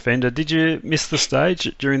working for Fender. Did you miss the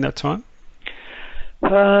stage during that time?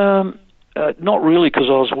 Not really, because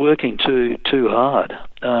I was working too hard.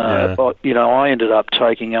 But, you know, I ended up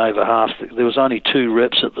taking over half. There was only 2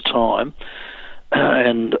 reps at the time,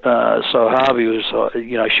 and so Harvey was,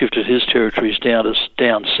 shifted his territories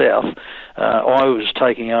down south. I was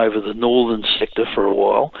taking over the northern sector for a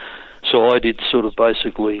while, so I did sort of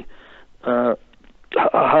basically half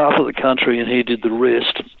of the country, and he did the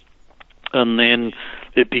rest. And then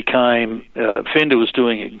it became Fender was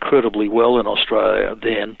doing incredibly well in Australia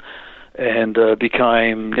then, and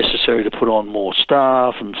became necessary to put on more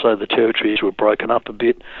staff, and so the territories were broken up a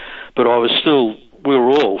bit. But we were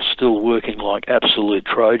all still working like absolute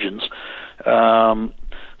Trojans.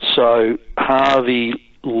 So Harvey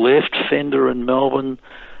left Fender in Melbourne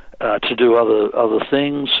to do other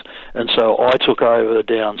things, and so I took over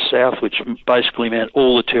down south, which basically meant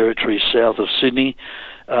all the territories south of Sydney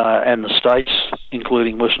and the states,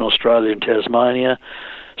 including Western Australia and Tasmania.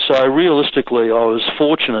 So realistically, I was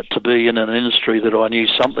fortunate to be in an industry that I knew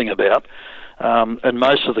something about, and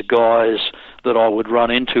most of the guys that I would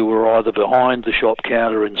run into were either behind the shop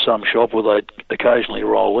counter in some shop, or they'd occasionally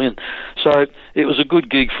roll in. So it was a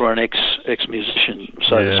good gig for an ex-musician,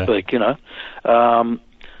 so to speak, you know.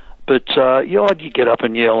 But I'd get up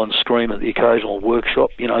and yell and scream at the occasional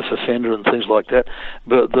workshop, you know, for Fender and things like that.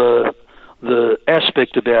 But the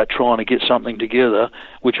aspect about trying to get something together,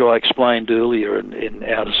 which I explained earlier in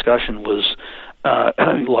our discussion, was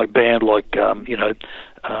like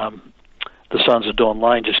the Sons of Don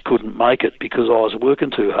Lane just couldn't make it because I was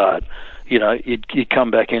working too hard. You know, you'd come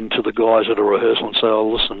back into the guys at a rehearsal and say, "Oh,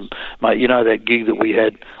 listen, mate, you know that gig that we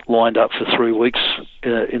had lined up for 3 weeks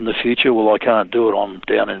in the future? Well, I can't do it. I'm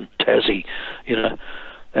down in Tassie," you know.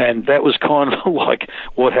 And that was kind of like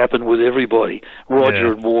what happened with everybody.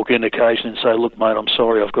 Roger would walk in occasionally and say, "Look, mate, I'm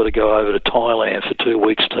sorry, I've got to go over to Thailand for 2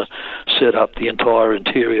 weeks to set up the entire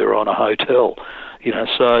interior on a hotel." You know,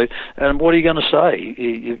 so, and what are you going to say?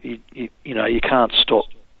 You know, you can't stop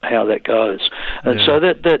how that goes. And so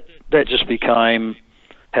that just became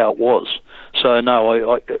how it was. So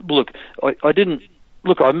no, I didn't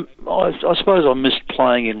look. I suppose I missed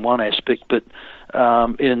playing in one aspect, but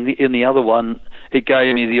in the other one, it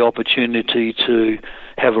gave me the opportunity to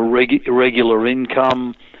have a regular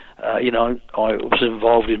income. You know, I was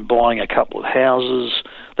involved in buying a couple of houses,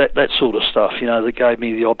 that sort of stuff, you know, that gave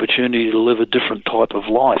me the opportunity to live a different type of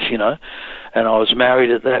life, you know. And I was married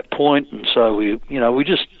at that point, and so you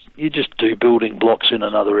just do building blocks in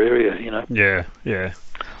another area, you know. Yeah.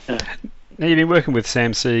 Now, you've been working with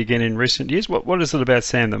Sam C again in recent years. What is it about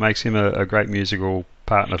Sam that makes him a great musical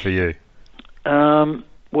partner for you?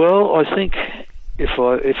 Well, I think if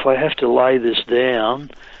I have to lay this down,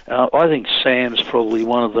 I think Sam's probably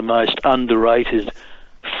one of the most underrated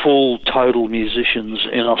full total musicians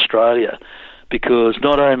in Australia, because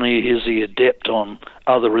not only is he adept on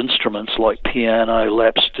other instruments like piano,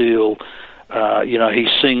 lap steel, you know, he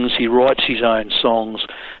sings, he writes his own songs,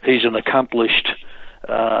 he's an accomplished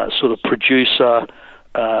sort of producer,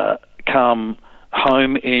 come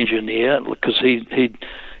home engineer, because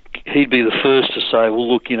he'd be the first to say,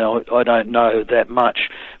 well, look, you know, I don't know that much,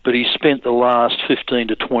 but he spent the last 15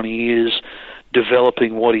 to 20 years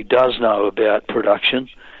developing what he does know about production,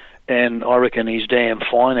 and I reckon he's damn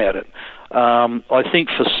fine at it. I think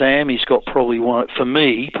for Sam, he's got probably one, for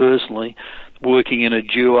me personally, working in a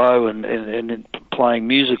duo and playing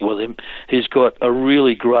music with him, he's got a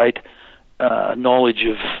really great knowledge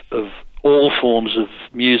of all forms of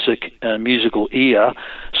music and musical ear,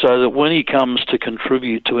 so that when he comes to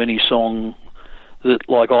contribute to any song that,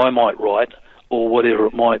 like, I might write or whatever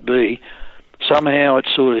it might be, somehow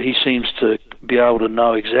it's sort of, he seems to be able to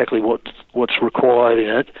know exactly what's required in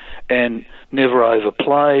it and never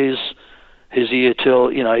overplays. His ear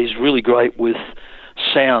you know, he's really great with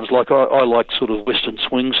sounds. Like I like sort of Western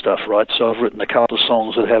swing stuff, right? So I've written a couple of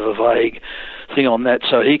songs that have a vague thing on that.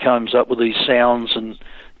 So he comes up with these sounds and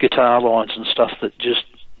guitar lines and stuff that just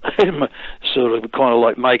sort of kind of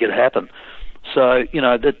like make it happen. So, you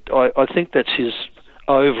know, that I think that's his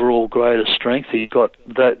overall greatest strength. He's got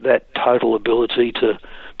that total ability to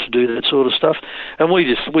do that sort of stuff. And we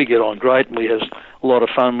get on great, and we have a lot of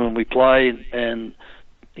fun when we play. And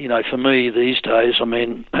you know, for me these days, I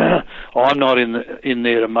mean, I'm not in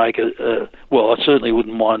there to make well, I certainly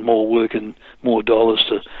wouldn't mind more work and more dollars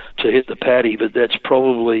to hit the paddy, but that's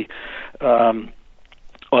probably, I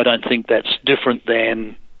don't think that's different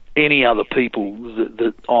than any other people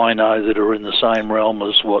that I know that are in the same realm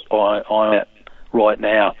as what I'm at right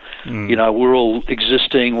now. You know, we're all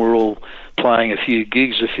existing, we're all playing a few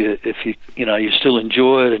gigs if you still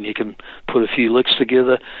enjoy it and you can put a few licks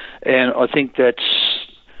together. And I think that's,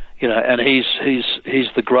 you know, and he's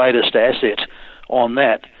the greatest asset on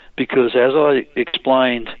that, because as I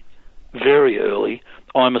explained very early,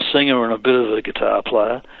 I'm a singer and a bit of a guitar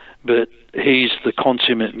player, but he's the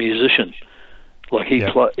consummate musician. Like he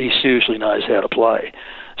seriously knows how to play.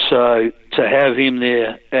 So to have him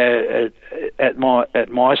there at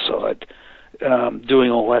my side,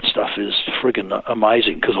 doing all that stuff is friggin'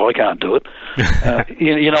 amazing, because I can't do it.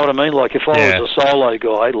 You know what I mean? Like if I was a solo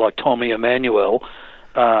guy like Tommy Emmanuel,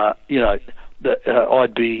 you know,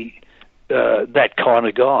 I'd be that kind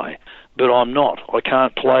of guy. But I'm not. I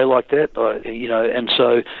can't play like that. You know, and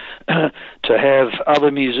so to have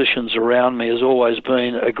other musicians around me has always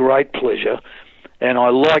been a great pleasure. And I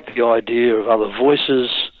like the idea of other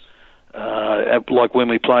voices, like when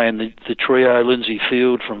we play in the trio, Lindsay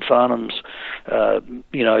Field from Farnham's,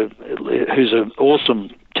 you know, who's an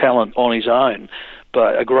awesome talent on his own,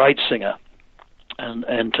 but a great singer.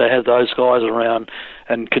 And to have those guys around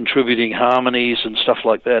and contributing harmonies and stuff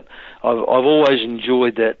like that, I've always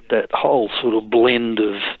enjoyed that whole sort of blend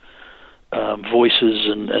of voices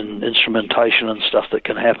and instrumentation and stuff that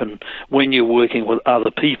can happen when you're working with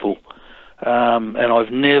other people. And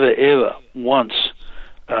I've never ever once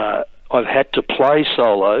I've had to play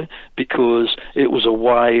solo because it was a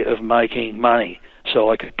way of making money,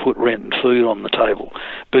 so I could put rent and food on the table.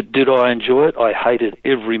 But did I enjoy it? I hated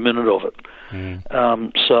every minute of it.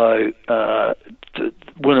 So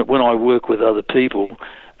when I work with other people,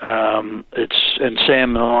 And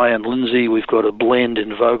Sam and I and Lindsay, we've got a blend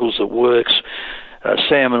in vocals that works.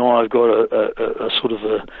 Sam and I have got a sort of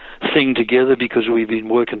a thing together because we've been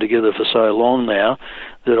working together for so long now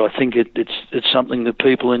that I think it's something that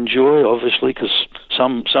people enjoy, obviously, because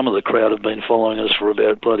some of the crowd have been following us for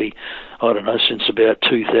about since about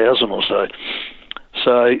 2000 or so.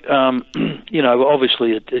 So,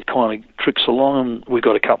 obviously it kind of tricks along, and we've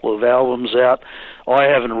got a couple of albums out. I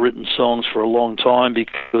haven't written songs for a long time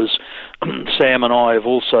because Sam and I have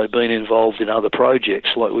also been involved in other projects,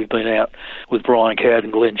 like we've been out with Brian Cowd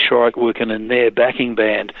and Glenn Shorrock working in their backing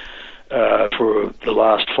band for the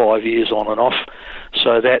last 5 years on and off.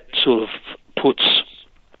 So that sort of puts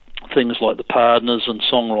things like the partners and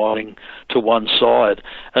songwriting to one side.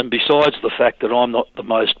 And besides the fact that I'm not the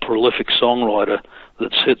most prolific songwriter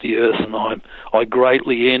that's hit the earth, and I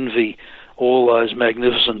greatly envy all those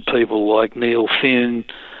magnificent people like Neil Finn,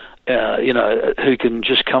 who can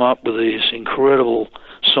just come up with these incredible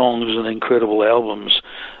songs and incredible albums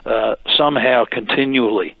somehow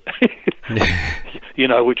continually.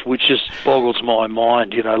 Which just boggles my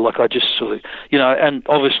mind. Like I just sort of, and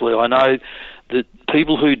obviously I know that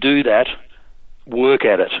people who do that work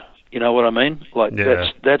at it. You know what I mean? Like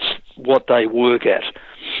that's what they work at.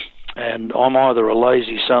 And I'm either a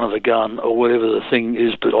lazy son of a gun or whatever the thing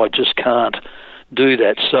is, but I just can't do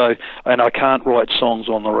that. So, and I can't write songs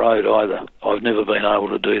on the road either. I've never been able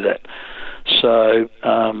to do that. So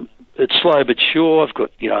it's slow but sure. I've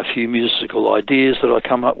got a few musical ideas that I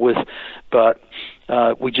come up with, but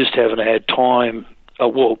we just haven't had time.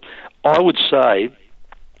 Well, I would say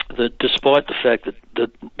that despite the fact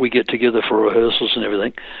that we get together for rehearsals and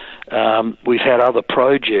everything, we've had other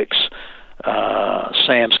projects.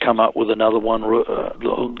 Sam's come up with another one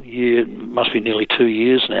must be nearly 2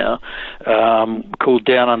 years now, called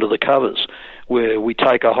Down Under the Covers, where we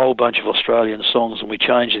take a whole bunch of Australian songs and we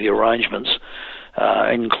change the arrangements,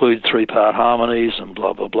 include 3-part harmonies and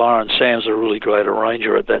blah, blah, blah, and Sam's a really great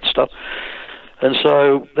arranger at that stuff. And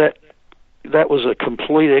so that was a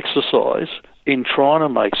complete exercise in trying to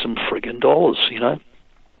make some friggin' dollars,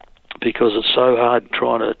 because it's so hard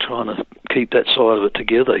trying to keep that side of it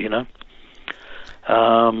together,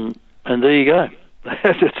 and there you go.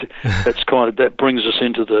 That brings us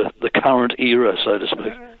into the current era, so to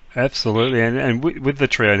speak. Absolutely, and with the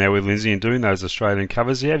trio now with Lindsay and doing those Australian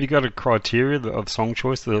covers, have you got a criteria of song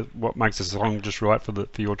choice, what makes a song just right for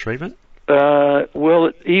your treatment?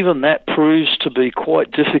 Well, even that proves to be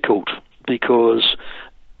quite difficult because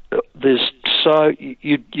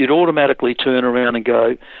you'd automatically turn around and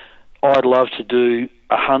go, I'd love to do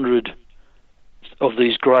 100 of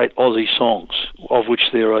these great Aussie songs, of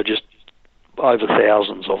which there are just over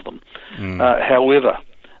thousands of them. However,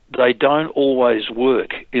 they don't always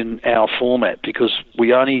work in our format because we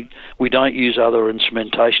don't use other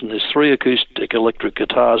instrumentation. There's 3 acoustic electric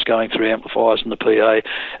guitars going through amplifiers in the PA,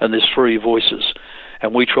 and there's 3 voices,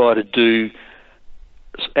 and we try to do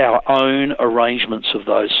our own arrangements of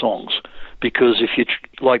those songs because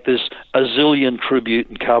there's a zillion tribute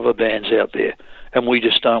and cover bands out there, and we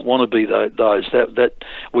just don't want to be those. That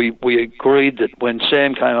we agreed that when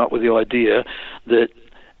Sam came up with the idea that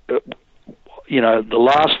the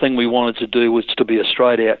last thing we wanted to do was to be a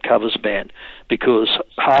straight out covers band, because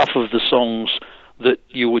half of the songs that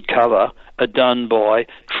you would cover are done by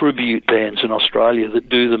tribute bands in Australia that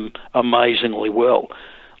do them amazingly well.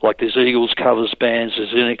 Like there's Eagles covers bands,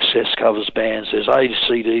 there's In Excess covers bands, there's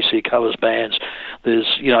AC/DC covers bands, there's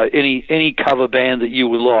any cover band that you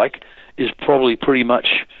would like is probably pretty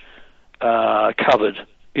much covered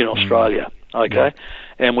in Australia, okay? Yeah.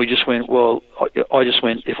 And we just went,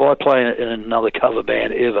 if I play in another cover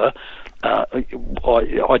band ever,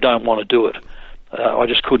 I don't want to do it. I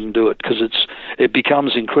just couldn't do it because it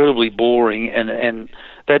becomes incredibly boring, and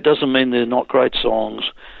that doesn't mean they're not great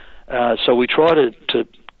songs. So we try to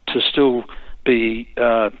still be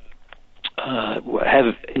have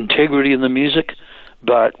integrity in the music,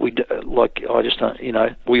 but I just don't.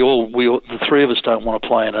 We all the 3 of us don't want to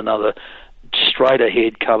play in another straight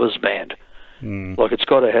ahead covers band. Like it's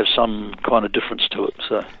got to have some kind of difference to it.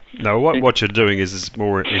 So no, what you're doing is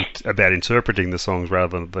more about interpreting the songs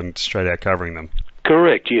rather than straight out covering them.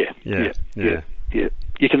 Correct. Yeah.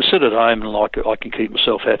 You can sit at home and I can keep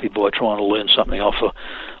myself happy by trying to learn something off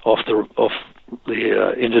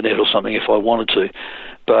the internet or something if I wanted to.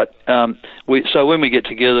 But so when we get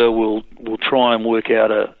together, we'll try and work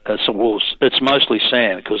out it's mostly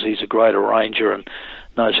Sam because he's a great arranger and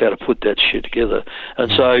knows how to put that shit together.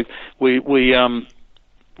 And so we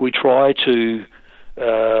try to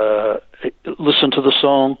listen to the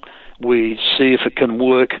song. We see if it can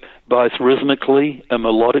work both rhythmically and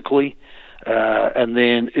melodically. and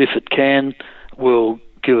then if it can, we'll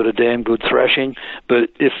give it a damn good thrashing. But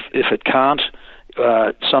if it can't,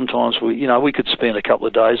 sometimes we could spend a couple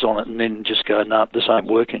of days on it and then just go, no, this ain't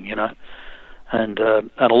working, And a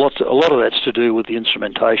lot of that's to do with the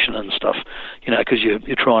instrumentation and stuff, because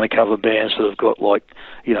you're trying to cover bands that have got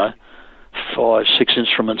 5, 6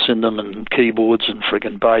 instruments in them and keyboards and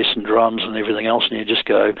friggin' bass and drums and everything else, and you just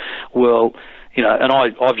go, well, and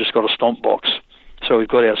I've just got a stomp box, so we've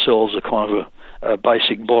got ourselves a kind of a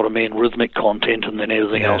basic bottom end rhythmic content, and then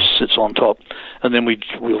everything else sits on top, and then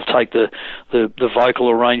we'll take the vocal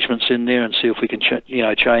arrangements in there and see if we can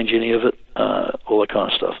change any of it, all that kind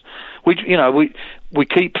of stuff. We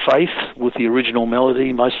keep faith with the original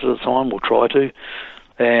melody most of the time. We'll try to,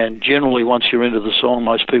 and generally once you're into the song,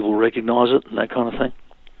 most people recognise it and that kind of thing.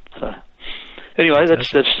 So anyway,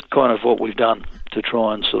 that's kind of what we've done to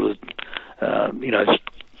try and sort of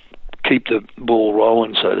keep the ball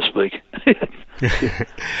rolling, so to speak.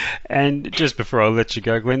 And just before I let you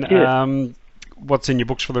go, Glyn, what's in your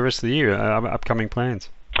books for the rest of the year? Upcoming plans?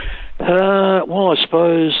 Well, I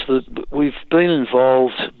suppose that we've been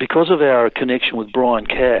involved because of our connection with Brian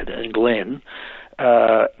Cadd and Glenn.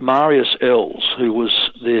 Marius Els, who was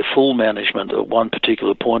their full management at one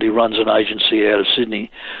particular point, he runs an agency out of Sydney,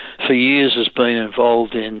 for years has been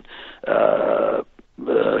involved in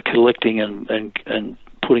collecting and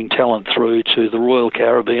putting talent through to the Royal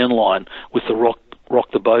Caribbean line with the Rock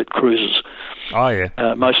the Boat cruises. Oh yeah.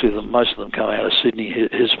 Most of them come out of Sydney.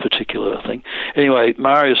 His particular thing. Anyway,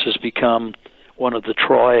 Marius has become one of the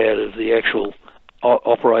triad of the actual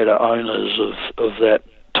operator owners of that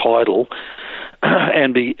title,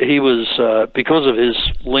 and he was because of his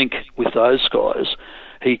link with those guys,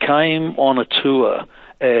 he came on a tour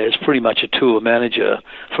as pretty much a tour manager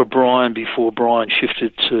for Brian before Brian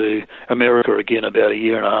shifted to America again about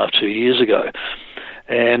 1.5 2 years ago.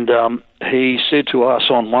 And he said to us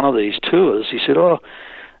on one of these tours, he said,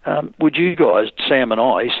 would you guys, Sam and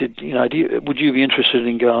I, he said, would you be interested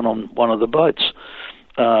in going on one of the boats?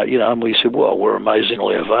 And we said, well, we're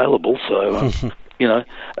amazingly available, so,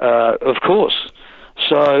 of course.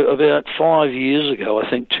 So about 5 years ago, I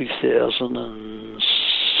think 2016,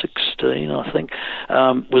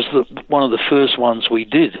 was one of the first ones we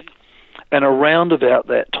did. And around about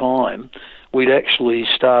that time, we'd actually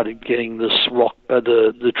started getting this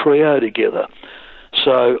the trio together.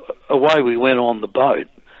 So away we went on the boat,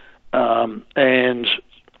 and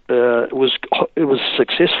it was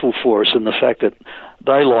successful for us in the fact that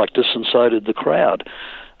they liked us and so did the crowd,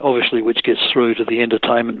 obviously, which gets through to the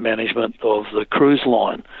entertainment management of the cruise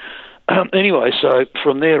line. Anyway, so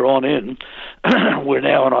from there on in, we're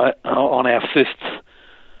now on our fifth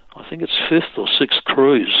or sixth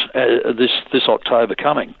cruise this October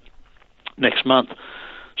coming, next month.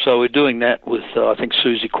 So we're doing that with, I think,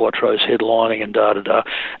 Susie Quattro's headlining and da-da-da.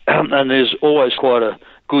 And there's always quite a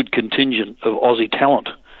good contingent of Aussie talent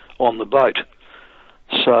on the boat.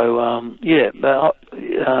 So,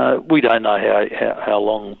 we don't know how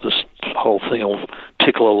long this whole thing will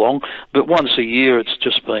tickle along, but once a year it's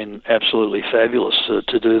just been absolutely fabulous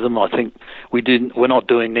to do them. I think we're not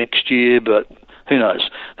doing next year, but who knows?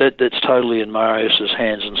 That's totally in Marius's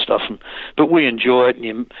hands and stuff. But we enjoy it,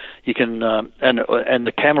 and you can and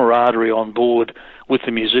the camaraderie on board with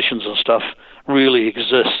the musicians and stuff really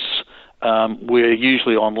exists. Where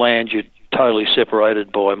usually on land you're totally separated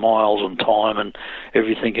by miles and time and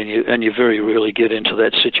everything, and you very rarely get into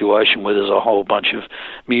that situation where there's a whole bunch of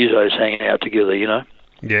musos hanging out together,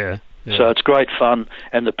 Yeah. So it's great fun,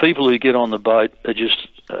 and the people who get on the boat are just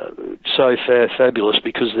so fabulous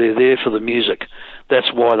because they're there for the music.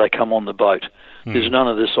 That's why they come on the boat. There's none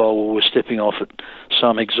of this, we're stepping off at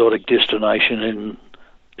some exotic destination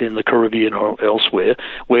in the Caribbean or elsewhere.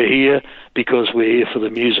 We're here because we're here for the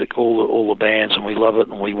music, all the bands, and we love it,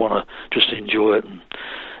 and we want to just enjoy it.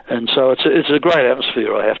 And so it's a great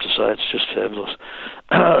atmosphere, I have to say. It's just fabulous.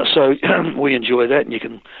 So we enjoy that, and you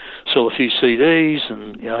can sell a few CDs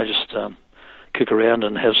and just kick around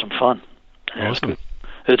and have some fun. Awesome.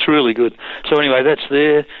 It's really good. So anyway, that's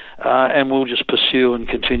there, and we'll just pursue and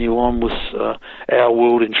continue on with our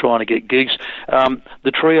world in trying to get gigs.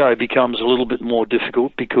 The trio becomes a little bit more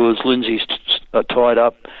difficult because Lindsay's tied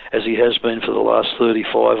up, as he has been for the last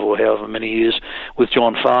 35 or however many years, with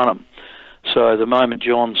John Farnham. So the moment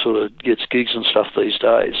John sort of gets gigs and stuff these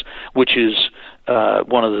days, which is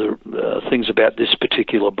one of the things about this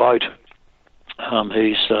particular boat,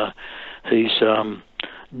 he's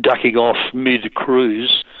ducking off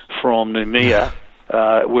mid-cruise from Noumea,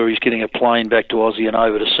 where he's getting a plane back to Aussie and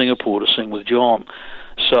over to Singapore to sing with John.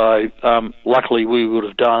 So luckily we would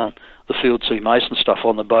have done the Field C. Mason stuff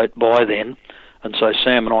on the boat by then, And so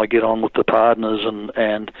Sam and I get on with the partners,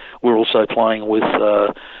 and we're also playing with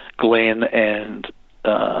Glenn and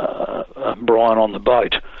Brian on the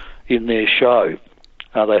boat in their show.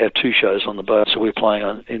 They have 2 shows on the boat, so we're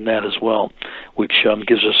playing in that as well, which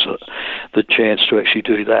gives us the chance to actually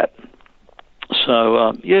do that.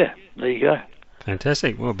 So, yeah, there you go.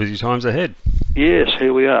 Fantastic. Well, busy times ahead. Yes,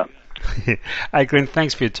 here we are. Hey, Glenn,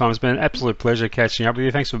 thanks for your time. It's been an absolute pleasure catching up with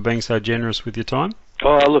you. Thanks for being so generous with your time.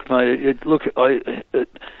 Oh, look, mate,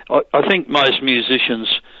 I think most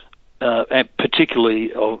musicians, and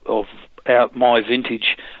particularly of my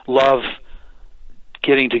vintage, love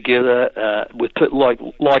getting together with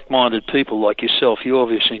like-minded people like yourself. You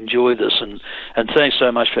obviously enjoy this, and thanks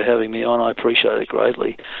so much for having me on. I appreciate it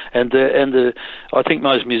greatly. And I think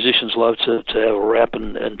most musicians love to have a rap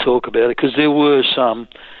and talk about it, because there were some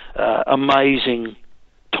amazing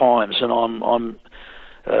times, and I'm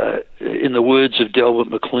in the words of Delbert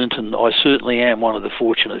McClinton, I certainly am one of the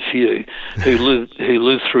fortunate few who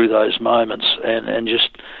lived through those moments, and just,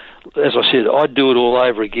 as I said, I'd do it all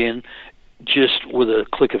over again, just with a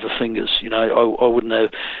click of the fingers. You know, I wouldn't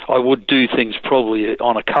have. I would do things probably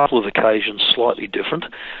on a couple of occasions slightly different,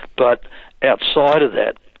 but outside of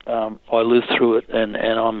that, I lived through it, and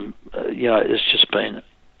I'm, it's just been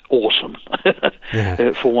awesome,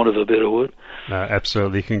 for want of a better word.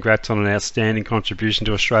 Absolutely. Congrats on an outstanding contribution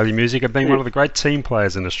to Australian music and being one of the great team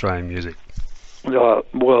players in Australian music.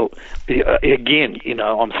 Well, again,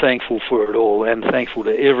 I'm thankful for it all, and thankful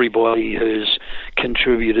to everybody who's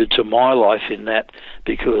contributed to my life in that,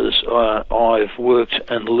 because I've worked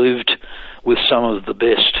and lived with some of the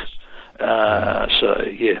best. So,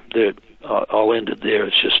 yeah, I'll end it there.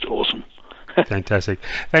 It's just awesome. Fantastic.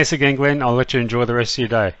 Thanks again, Glenn. I'll let you enjoy the rest of your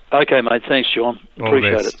day. Okay, mate. Thanks, John.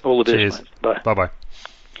 Appreciate it. All the best, Cheers. mate. Bye. Bye-bye.